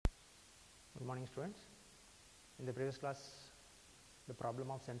morning, students. In the previous class, the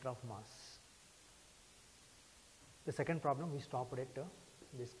problem of center of mass. The second problem we stopped at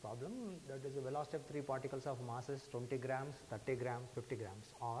this problem, that is the velocity of three particles of masses 20 grams, 30 grams, 50 grams,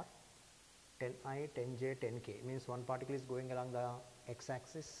 or 10I, 10J, 10K. Means one particle is going along the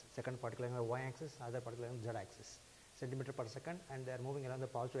x-axis, second particle along the y-axis, other particle along the z-axis, centimeter per second, and they are moving along the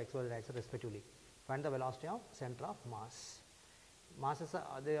positive x, y, z axis respectively. Find the velocity of center of mass. Masses,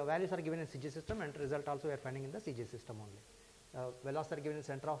 the values are given in CG system, and result also we are finding in the CG system only. Velocities are given in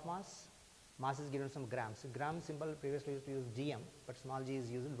center of mass. Mass is given some grams. Gram symbol previously used to use GM, but small g is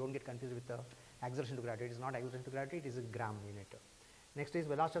used. Don't get confused with the acceleration to gravity. It is not acceleration to gravity, it is a gram unit. Next is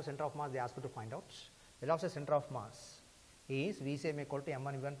velocity of center of mass. They ask you to find out. Velocity of center of mass is VCM equal to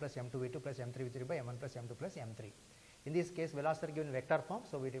m1 v1 plus m2 v2 plus m3 v3 by m1 plus m2 plus m3. In this case, velocity are given in vector form,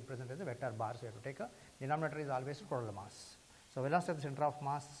 so we represent as a vector bar. So we have to take a denominator is always total mass. So velocity of the center of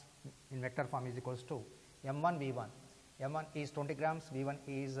mass in vector form is equals to m1 v1. m1 is 20 grams, v1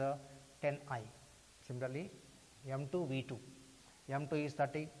 is 10I. Similarly, m2 v2. m2 is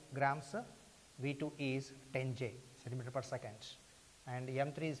 30 grams, v2 is 10J centimeter per second, and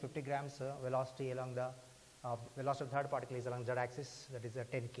m3 is 50 grams. Velocity along the velocity of the third particle is along z-axis, that is a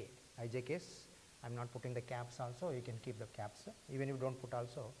 10K. ij case, I am not putting the caps also. You can keep the caps. Even if you don't put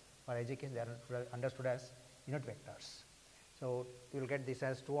also, for ij case they are understood as unit vectors. So you will get this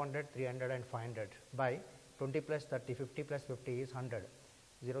as 200, 300 and 500 by 20 plus 30, 50 plus 50 is 100.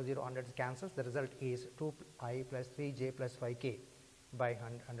 0, 0, 100 cancels. The result is 2I plus 3J plus 5K by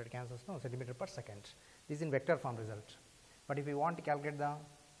 100 cancels, no, centimeter per second. This is in vector form result. But if you want to calculate the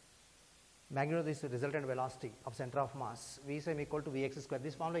magnitude of this resultant velocity of center of mass, V same equal to Vx square.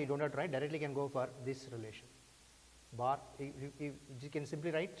 This formula you don't have to write, directly can go for this relation. Bar, you can simply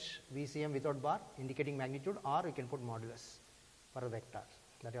write VCM without bar indicating magnitude, or you can put modulus for a vector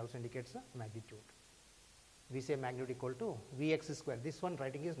that also indicates the magnitude. VCM magnitude equal to Vx square. This one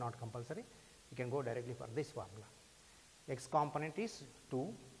writing is not compulsory. You can go directly for this formula. X component is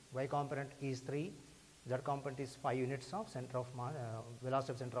 2, Y component is 3, Z component is 5 units of center of mass,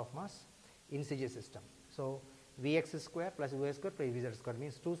 velocity of center of mass in CG system. So Vx square plus Vy square plus Vz square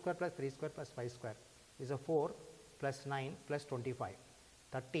means 2 square plus 3 square plus 5 square is a 4 plus 9 plus 25.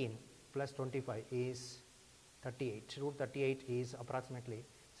 13 plus 25 is 38. Root 38 is approximately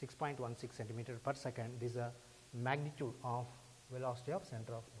 6.16 centimeter per second. This is the magnitude of velocity of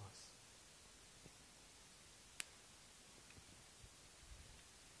center of mass.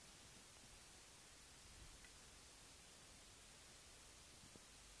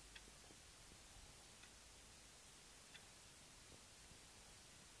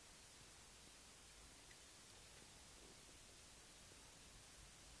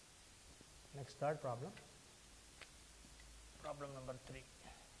 Next, third problem. Problem number 3.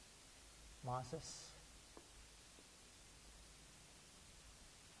 Masses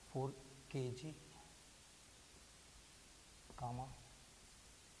 4 kg, comma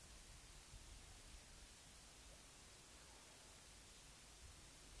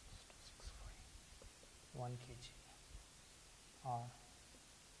 1 kg are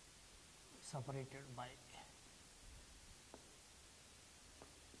separated by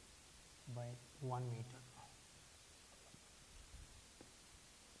 1 meter.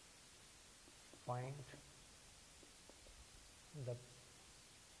 Find the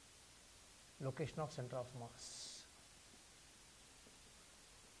location of center of mass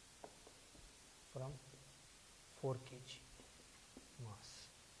from 4 kg mass.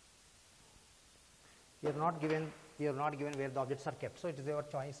 You are not given where the objects are kept, so it is your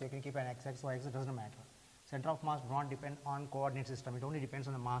choice. You can keep an x-axis, y-axis, doesn't matter. Center of mass do not depend on coordinate system. It only depends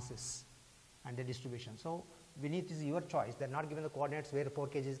on the masses and the distribution. So beneath is your choice. They are not given the coordinates where 4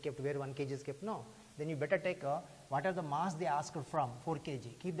 kg is kept, where 1 kg is kept. No. Then you better take what are the mass they asked from 4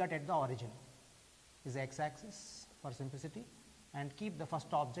 kg. Keep that at the origin. Is the x-axis for simplicity, and keep the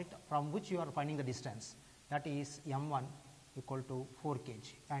first object from which you are finding the distance. That is m1 equal to 4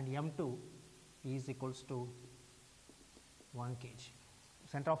 kg and m2 is equals to 1 kg.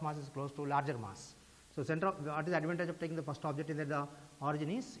 Center of mass is close to larger mass. So center of, what is the advantage of taking the first object is that the origin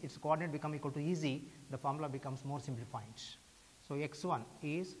is its coordinate become equal to easy, the formula becomes more simplified. So x1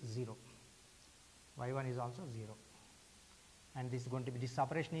 is 0, y1 is also 0, and this is going to be, this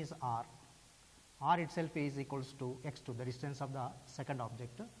separation is r. R itself is equals to x2, the distance of the second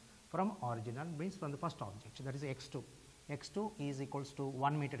object from origin, and means from the first object, that is x2. x2 is equals to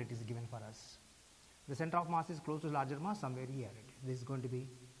 1 meter, it is given for us. The center of mass is close to larger mass, somewhere here. This is going to be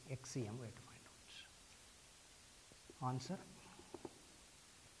xcm, we have to find out. Answer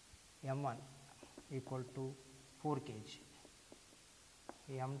m1 equal to 4 kg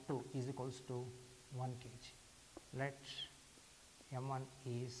m2 is equals to 1 kg. Let m1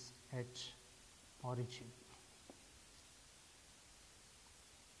 is at origin.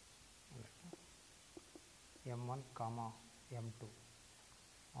 m1 comma m2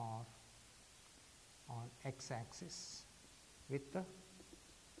 are on x axis with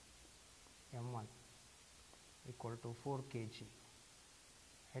m1 equal to 4 kg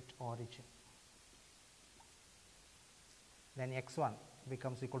at origin. Then x1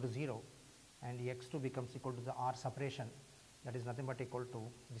 becomes equal to 0 and x2 becomes equal to the r separation, that is nothing but equal to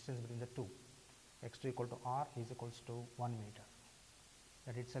distance between the two. x2 equal to r is equals to 1 meter.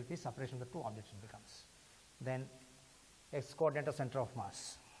 That itself is separation of the two objects becomes. Then x coordinate of center of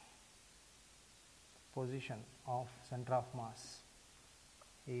mass. Position of center of mass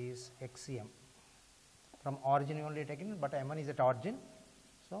is xcm. From origin only taken, but m1 is at origin.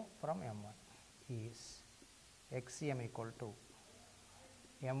 So, from m1 is xcm equal to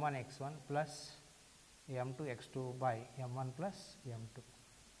m1 x1 plus m2 x2 by m1 plus m2.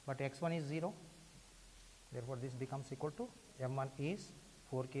 But x1 is 0. Therefore, this becomes equal to m1 is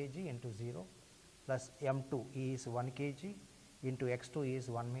 4 kg into 0 plus m2 is 1 kg into x2 is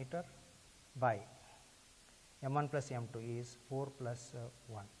 1 meter by m1 plus m2 is 4 plus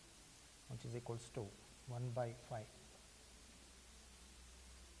 1, which is equals to 1 by 5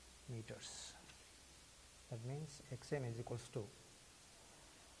 meters. That means xm is equals to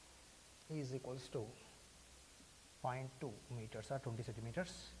 0.2 meters or 20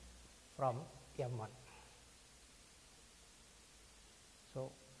 centimeters from m1.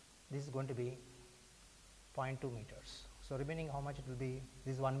 So, this is going to be 0.2 meters. So, remaining how much it will be?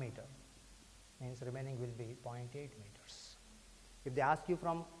 This is 1 meter, means remaining will be 0.8 meters. If they ask you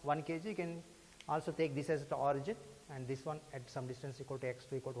from 1 kg, you can also take this as the origin and this one at some distance equal to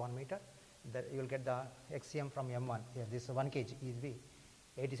x2 equal to 1 meter. That you will get the xcm from m1. Here this 1 kg is be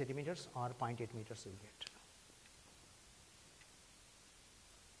 80 centimeters or 0.8 meters you will get.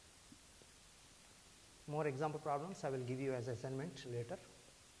 More example problems I will give you as assignment later.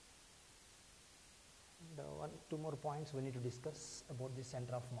 And two more points we need to discuss about the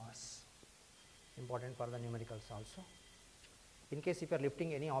center of mass, important for the numericals also. In case if you are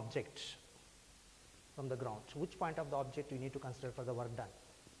lifting any object from the ground, which point of the object you need to consider for the work done?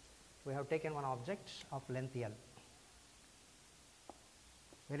 We have taken one object of length L.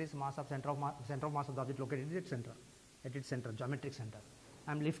 Where is mass of center of mass of the object located? At its center, geometric center.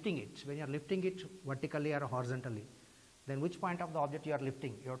 I am lifting it. When you are lifting it vertically or horizontally, then which point of the object you are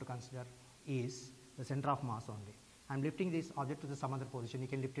lifting you have to consider is the center of mass only. I am lifting this object to some other position. You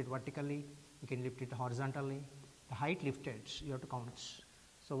can lift it vertically, you can lift it horizontally. The height lifted you have to count.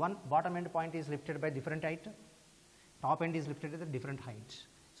 So, one bottom end point is lifted by different height, top end is lifted at a different height.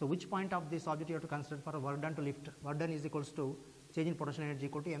 So, which point of this object you have to consider for a work done to lift? Work done is equals to change in potential energy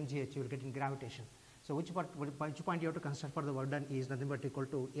equal to mgh, you will get in gravitation. So, which point you have to consider for the work done is nothing but equal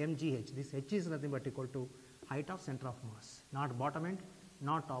to mgh. This h is nothing but equal to height of center of mass, not bottom end,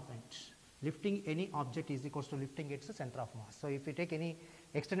 not top end. Lifting any object is equals to lifting its center of mass. So, if you take any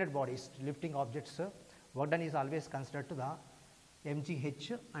extended bodies lifting objects, work done is always considered to the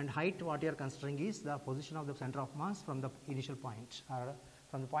mgh, and height what you are considering is the position of the center of mass from the initial point or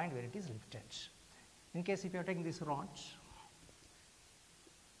from the point where it is lifted. In case if you are taking this rod,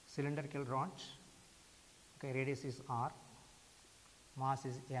 cylindrical rod, okay, radius is r, mass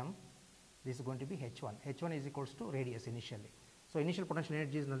is m, this is going to be h1. h1 is equals to radius initially. So, initial potential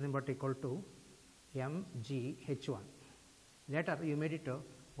energy is nothing but equal to mg h1. Later you made it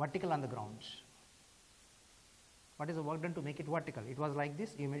vertical on the ground. What is the work done to make it vertical? It was like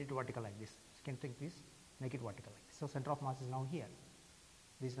this, you made it vertical like this. You can take this, make it vertical like this. So, center of mass is now here.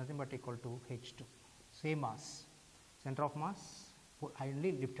 This is nothing but equal to h2. Same mass, center of mass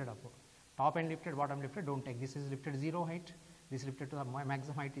highly lifted up. Top end lifted, bottom lifted, don't take. This is lifted 0 height, this is lifted to the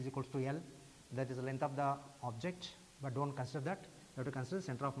maximum height is equals to L. That is the length of the object, but don't consider that. You have to consider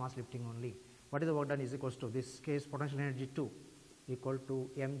center of mass lifting only. What is the work done is equals to this case potential energy 2 equal to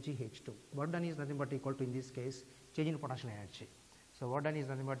mgh2. Work done is nothing but equal to, in this case, change in potential energy. So, work done is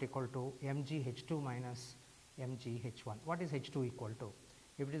nothing but equal to mgh2 minus mgh1. What is h2 equal to?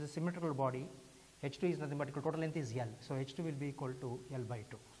 If it is a symmetrical body, h2 is nothing but equal, total length is L. So, h2 will be equal to L by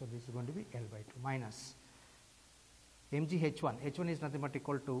 2. So, this is going to be L by 2 minus mgh1. h1 is nothing but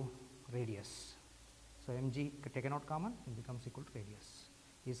equal to radius. So, mg taken out common, it becomes equal to radius.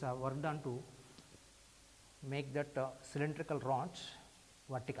 Is a work done to make that cylindrical rod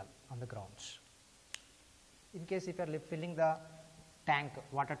vertical on the ground. In case if you are filling the tank,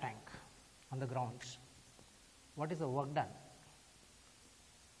 water tank on the ground, what is the work done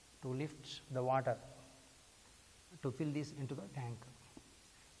to lift the water to fill this into the tank?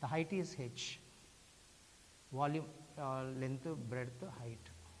 The height is h. Volume, length, breadth, height.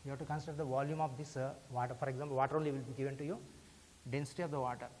 You have to consider the volume of this water. For example, water only will be given to you. Density of the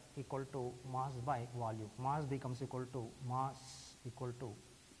water equal to mass by volume. Mass becomes equal to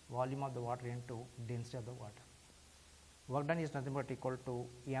volume of the water into density of the water. Work done is nothing but equal to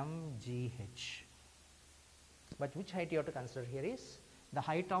mgh. But which height you have to consider here is the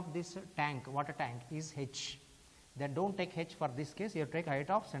height of this tank, water tank is h. Then don't take h for this case, you take height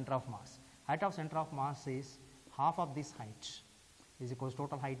of center of mass. Height of center of mass is half of this height is equals to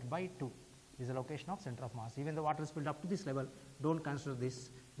total height by 2. This is the location of center of mass. Even the water is filled up to this level, don't consider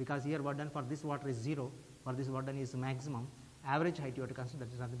this, because here work done for this water is 0, for this work done is maximum. Average height you have to consider,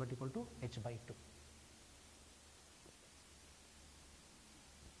 that is nothing but equal to h by 2.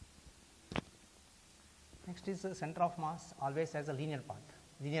 Next is center of mass always has a linear path,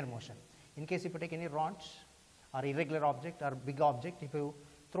 linear motion. In case if you take any rods or irregular object or big object, if you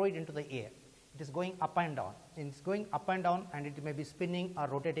throw it into the air, it is going up and down. It's going up and down, and it may be spinning or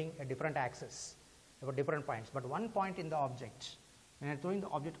rotating at different axes about different points. But one point in the object, when I am throwing the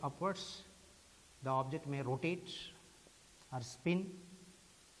object upwards, the object may rotate or spin.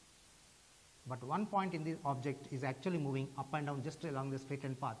 But one point in the object is actually moving up and down just along the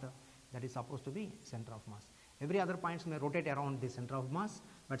straightened path. That is supposed to be center of mass. Every other points may rotate around the center of mass,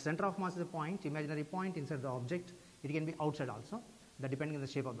 but center of mass is a point, imaginary point inside the object. It can be outside also, depending on the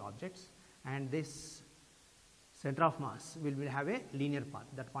shape of the objects. And this center of mass will have a linear path.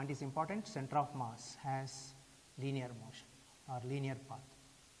 That point is important. Center of mass has linear motion or linear path.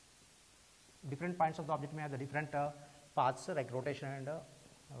 Different points of the object may have the different paths like rotation and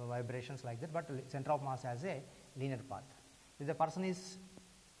vibrations like that, but center of mass has a linear path. If the person is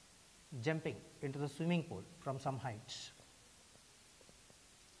jumping into the swimming pool from some height,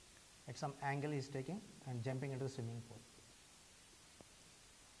 at some angle he is taking and jumping into the swimming pool.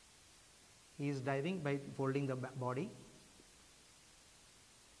 He is diving by folding the body.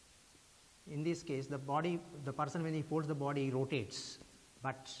 In this case, the person when he folds the body, he rotates,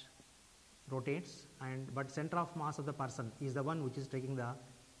 but center of mass of the person is the one which is taking the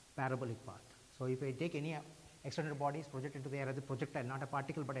parabolic path. So if I take any extended bodies projected into the air as a projectile, not a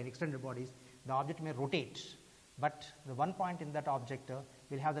particle but an extended bodies, the object may rotate, but the one point in that object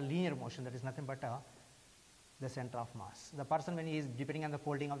will have the linear motion, that is nothing but the center of mass. The person when he is depending on the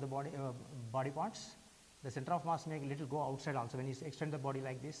folding of the body parts, the center of mass may little go outside also. When he extend the body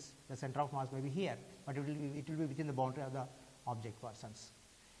like this, the center of mass may be here, but it will be within the boundary of the object persons.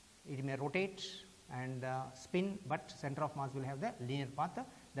 It may rotate and spin, but center of mass will have the linear path,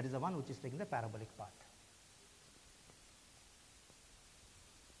 that is the one which is taking the parabolic path.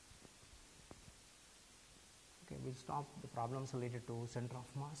 Okay, we'll stop the problems related to center of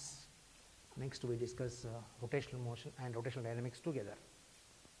mass. Next we discuss rotational motion and rotational dynamics together.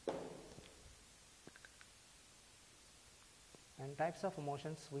 And types of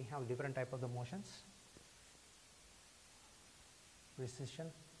motions, we have different type of the motions.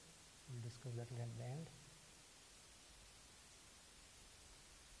 Precession, we'll discuss that at the end.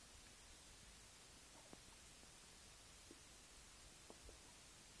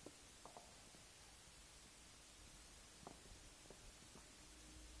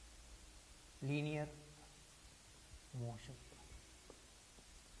 Linear motion,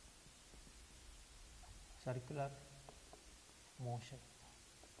 circular motion.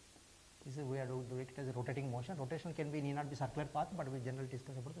 This is we are doing it as a rotating motion. Rotation need not be circular path, but we generally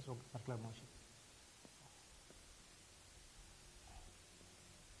discuss about the circular motion.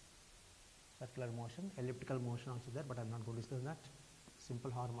 Circular motion, elliptical motion also there, but I am not going to discuss that. Simple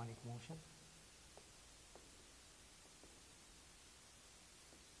harmonic motion.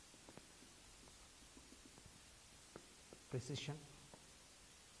 Precession,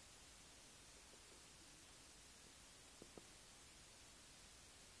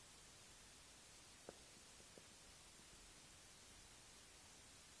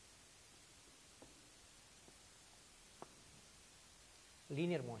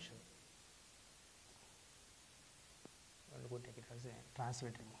 linear motion. I will go take it as a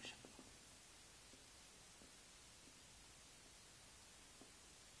translatory motion.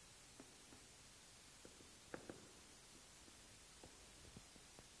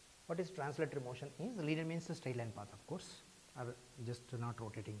 What is translatory motion is? Linear means a straight line path, of course, or just not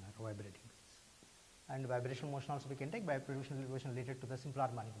rotating or vibrating. And vibrational motion also we can take vibrational motion related to the simple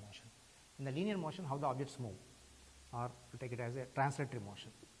harmonic motion. In the linear motion, how the objects move, or we take it as a translatory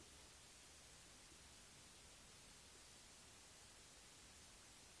motion.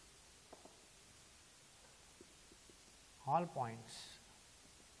 All points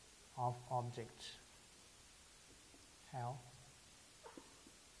of objects have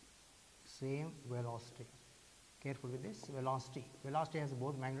same velocity. Careful with this velocity. Velocity has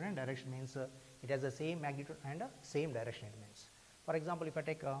both magnitude and direction, means it has the same magnitude and same direction, it means. For example, if I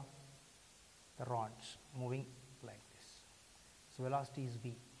take the rods moving like this, so velocity is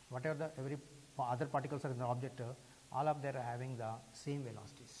v. Whatever the every other particles are in the object, all of them are having the same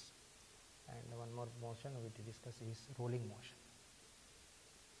velocities. And one more motion we will discuss is rolling motion.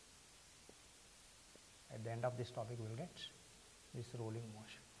 At the end of this topic, we will get this rolling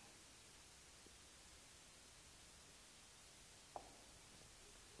motion.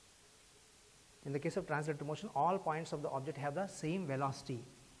 In the case of translatory motion, all points of the object have the same velocity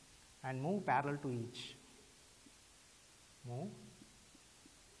and move parallel to each. Move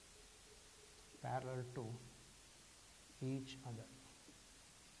parallel to each other.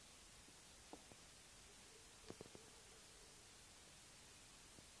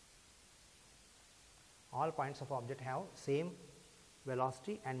 All points of object have same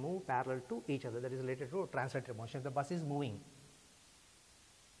velocity and move parallel to each other. That is related to translatory motion. If the bus is moving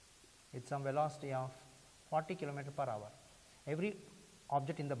with some velocity of 40 km/h, every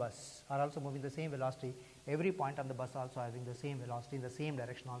object in the bus are also moving the same velocity. Every point on the bus also having the same velocity in the same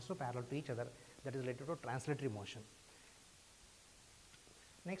direction, also parallel to each other. That is related to translatory motion.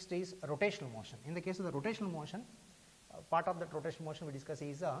 Next is rotational motion. In the case of the rotational motion, part of that rotational motion we discuss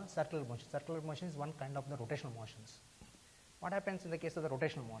is circular motion. Circular motion is one kind of the rotational motions. What happens in the case of the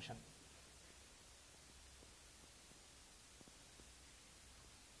rotational motion?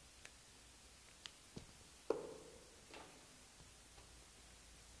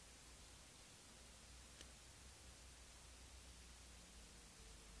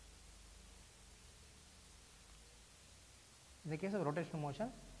 In the case of rotational motion,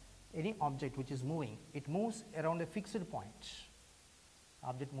 any object which is moving, it moves around a fixed point.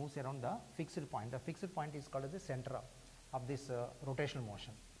 Object moves around the fixed point. The fixed point is called as the center of this rotational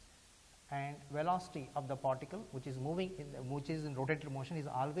motion. And velocity of the particle which is moving, which is in rotatory motion, is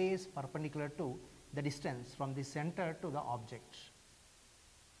always perpendicular to the distance from the center to the object.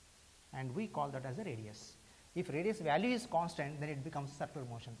 And we call that as a radius. If radius value is constant, then it becomes circular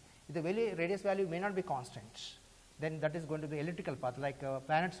motion. If the radius value may not be constant, then that is going to be elliptical path, like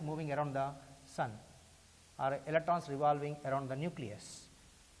planets moving around the sun or electrons revolving around the nucleus.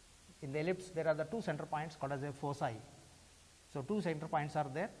 In the ellipse, there are the two center points called as a foci. So two center points are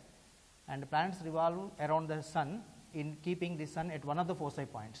there, and planets revolve around the sun in keeping the sun at one of the foci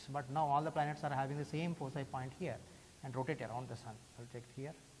points. But now all the planets are having the same foci point here and rotate around the sun. I will check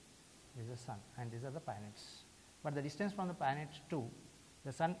here. This is the sun, and these are the planets. But the distance from the planet to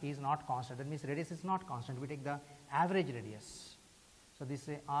the sun is not constant. That means radius is not constant. We take the average radius. So this is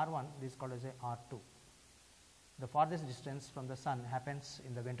a R1, this is called as a R2. The farthest distance from the sun happens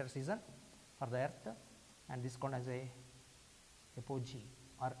in the winter season for the earth, and this is called as a apogee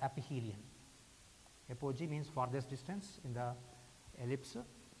or aphelion. Apogee means farthest distance in the ellipse,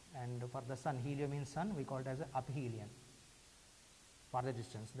 and for the sun, helium means sun, we call it as a aphelion. Farthest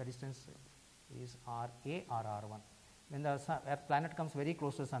distance, the distance is RA or R1. When the sun, Earth planet comes very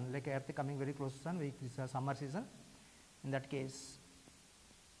close to the sun, like Earth coming very close to the sun, this is a summer season. In that case,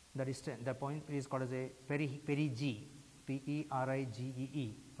 the distance, the point is called as a perigee,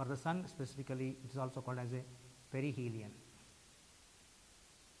 P-E-R-I-G-E-E. For the sun specifically, it is also called as a perihelion.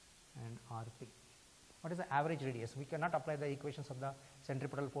 And RP. What is the average radius? We cannot apply the equations of the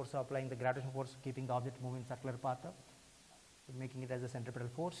centripetal force, applying the gravitational force, keeping the object moving in circular path, making it as a centripetal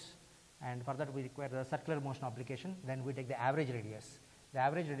force. And for that we require the circular motion application. Then we take the average radius. The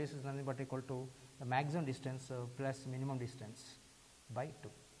average radius is nothing but equal to the maximum distance plus minimum distance by 2.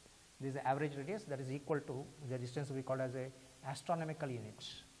 This is the average radius, that is equal to the distance we call as a astronomical unit.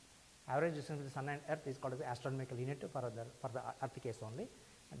 Average distance between the sun and earth is called as the astronomical unit for the earth case only,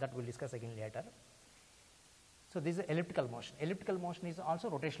 and that we will discuss again later. So this is elliptical motion. Elliptical motion is also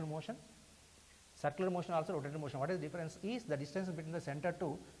rotational motion. Circular motion also rotational motion. What is the difference is the distance between the center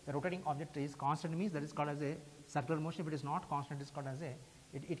to the rotating object is constant, means that is called as a circular motion. If it is not constant, it is called as a,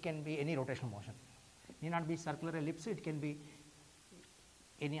 it can be any rotational motion. It need not be circular ellipse, it can be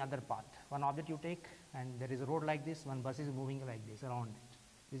any other path. One object you take and there is a road like this, one bus is moving like this around it.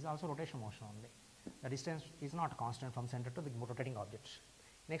 This is also rotational motion only. The distance is not constant from center to the rotating object.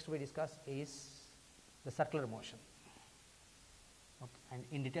 Next we discuss is the circular motion. Okay. And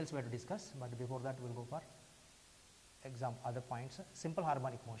in details we have to discuss, but before that we will go for other points. Simple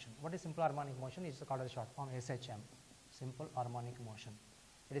harmonic motion. What is simple harmonic motion? It is called as short form SHM, simple harmonic motion.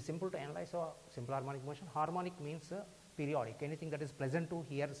 It is simple to analyze. So simple harmonic motion. Harmonic means periodic. Anything that is pleasant to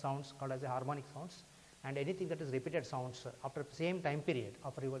hear sounds called as a harmonic sounds, and anything that is repeated sounds after same time period,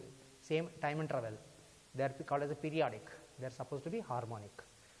 after same time interval, they are called as a periodic. They are supposed to be harmonic.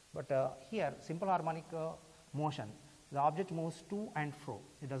 But here simple harmonic motion, the object moves to and fro,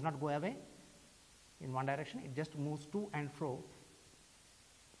 it does not go away in one direction, it just moves to and fro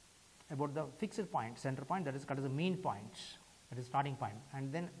about the fixed point, center point, that is called as the mean point, that is starting point,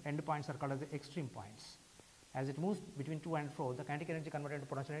 and then end points are called as the extreme points. As it moves between to and fro, the kinetic energy converted into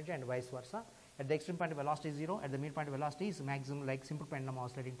potential energy and vice versa. At the extreme point, velocity is 0, at the mean point, velocity is maximum, like simple pendulum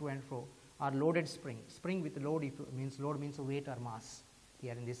oscillating to and fro, or loaded spring. Spring with load means weight or mass.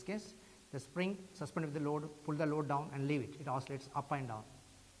 Here in this case, the spring suspended with the load, pull the load down and leave it, it oscillates up and down.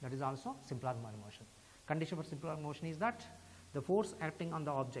 That is also simple harmonic motion. Condition for simple harmonic motion is that the force acting on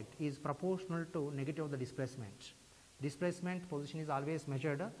the object is proportional to negative of the displacement. Displacement position is always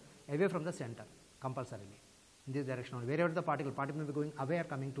measured away from the center, compulsorily, in this direction only. Wherever the particle may be going away or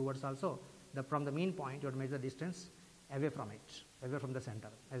coming towards also, from the mean point you have to measure the distance away from it, away from the center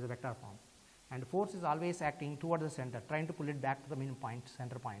as a vector form. And force is always acting towards the center, trying to pull it back to the mean point,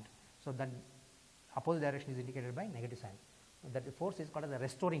 center point. So that opposite direction is indicated by negative sign. That the force is called as a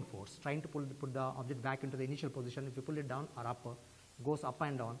restoring force, trying to put the object back into the initial position. If you pull it down or up, goes up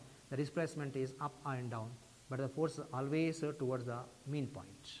and down, the displacement is up and down, but the force is always towards the mean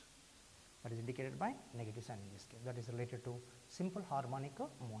point. That is indicated by negative sign in this case. That is related to simple harmonic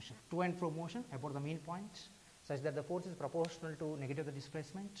motion. To and fro motion about the mean point such that the force is proportional to negative of the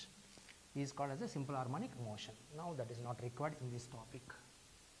displacement is called as a simple harmonic motion. Now that is not required in this topic.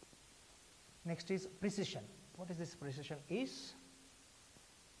 Next is precision. What is this precision is?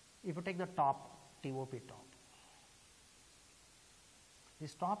 If you take the top, TOP top,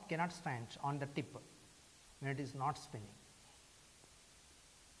 this top cannot stand on the tip when it is not spinning.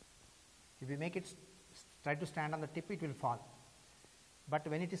 If you make it try to stand on the tip, it will fall. But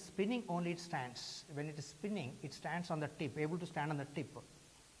when it is spinning only, it stands. When it is spinning, it stands on the tip, able to stand on the tip.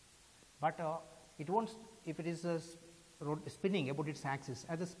 But it won't, if it is spinning about its axis.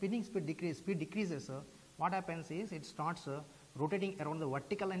 As the spinning speed decreases, what happens is it starts rotating around the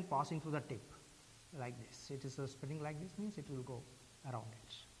vertical and passing through the tip like this. It is spinning like this, means it will go around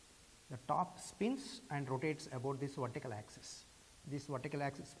it. The top spins and rotates about this vertical axis. This vertical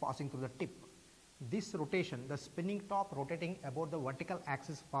axis passing through the tip. This rotation, the spinning top rotating about the vertical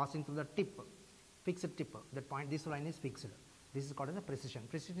axis passing through the tip, fixed tip, that point, this line is fixed. This is called as a precision.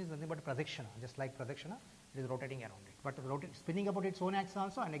 Precision is nothing but pradakshina, just like pradakshina, it is rotating around it. But spinning about its own axis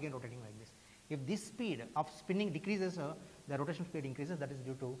also, and again rotating like this. If this speed of spinning decreases, the rotation speed increases. That is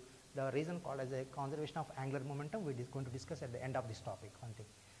due to the reason called as a conservation of angular momentum. We are going to discuss at the end of this topic. One thing.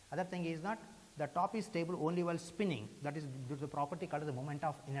 Other thing is that the top is stable only while spinning. That is due to the property called as the moment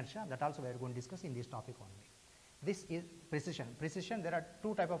of inertia. That also we are going to discuss in this topic only. This is precision. Precision, there are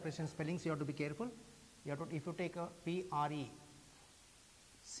two types of precision spellings. You have to be careful. You have to, if you take a PRECISION,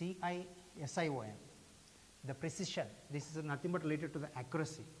 the precision, this is nothing but related to the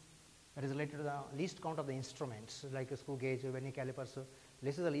accuracy. That is related to the least count of the instruments, like a screw gauge, vernier calipers.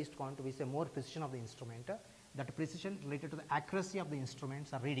 Less is the least count, we say more precision of the instrument. That precision related to the accuracy of the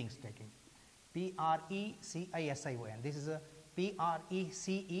instruments or readings taken. PRECISION. This is a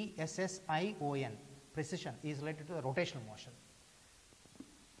PRECESSION. Precision is related to the rotational motion.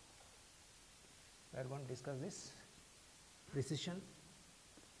 We are going to discuss this precision.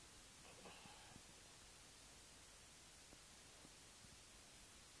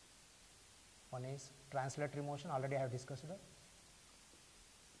 One is translatory motion, already I have discussed that.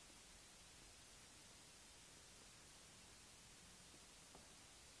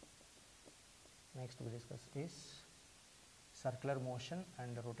 Next we discuss is circular motion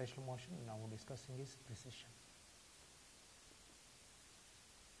and rotational motion. Now discussing is precision.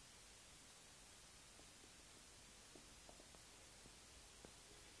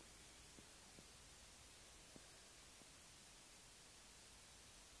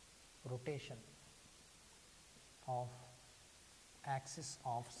 Rotation of axis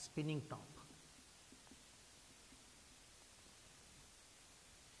of spinning top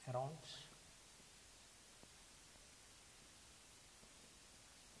around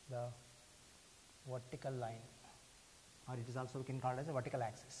the vertical line, or it is also we can call it as a vertical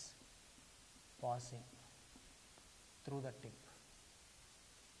axis, passing through the tip.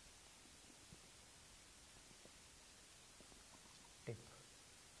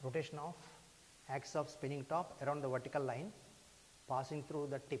 Rotation of axis of spinning top around the vertical line passing through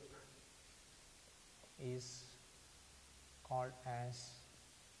the tip is called as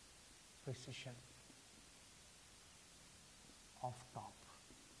precision of top.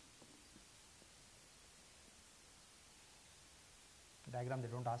 Diagram they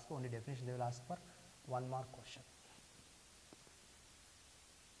don't ask for, only definition they will ask for. One mark question.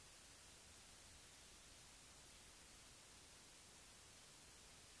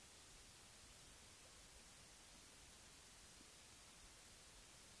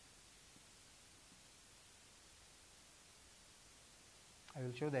 I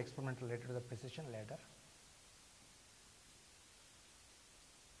will show the experiment related to the precision later.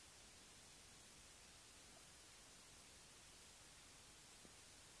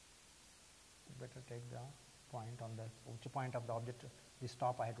 Better take the point on the which point of the object this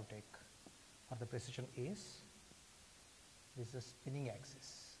top I have to take for the precision is this is a spinning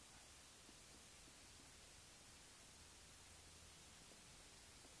axis.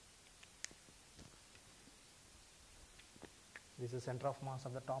 This is center of mass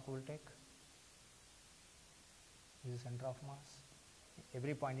of the top we will take. This is center of mass.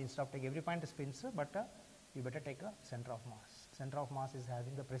 Every point, instead of taking every point spins, but you better take a center of mass. Center of mass is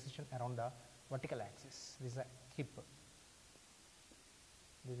having the precision around the vertical axis. This is a tip.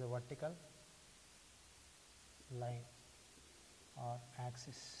 This is a vertical line or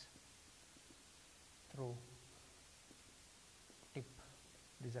axis through tip.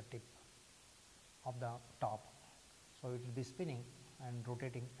 This is a tip of the top. So it will be spinning and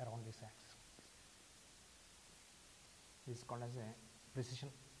rotating around this axis. This is called as a precision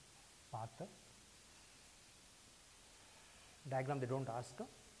path. Diagram they don't ask.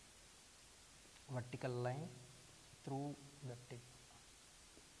 Vertical line through the tip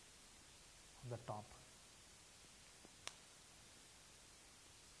of the top.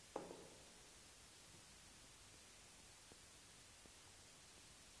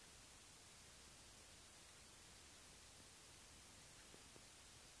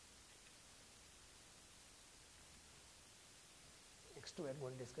 Next we are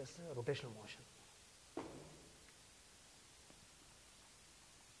going to discuss rotational motion.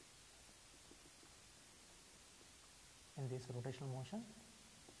 In this rotational motion,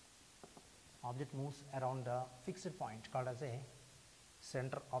 object moves around the fixed point called as a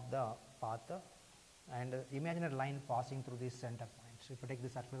center of the path and imaginary line passing through this center point. So if you take the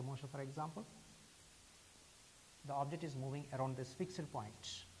circular motion for example, the object is moving around this fixed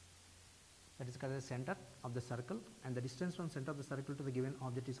point. That is called as the center of the circle, and the distance from center of the circle to the given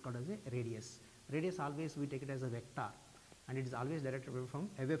object is called as a radius. Radius always we take it as a vector, and it is always directed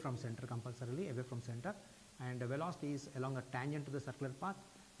away from center, compulsorily away from center, and the velocity is along a tangent to the circular path,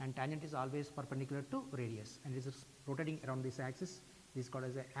 and tangent is always perpendicular to radius, and it is rotating around this axis. This is called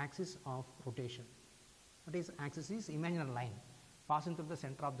as the axis of rotation. What is axis? Is imaginary line passing through the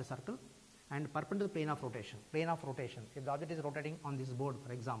center of the circle and perpendicular to the plane of rotation. Plane of rotation. If the object is rotating on this board,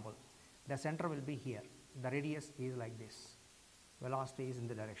 for example, the center will be here. The radius is like this. Velocity is in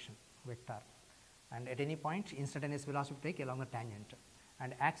the direction vector, and at any point, instantaneous velocity will take along the tangent.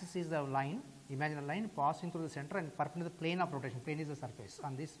 And axis is the line, imaginary line passing through the center and perpendicular to the plane of rotation. Plane is the surface.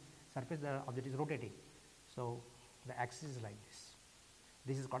 On this surface, the object is rotating. So the axis is like this.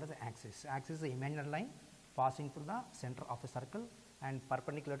 This is called as the axis. Axis is the imaginary line passing through the center of the circle and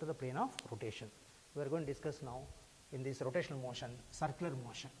perpendicular to the plane of rotation. We are going to discuss now in this rotational motion, circular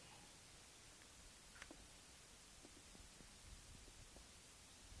motion.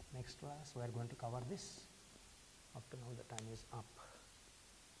 Next class we are going to cover this. Up to now the time is up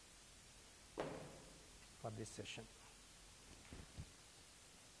for this session.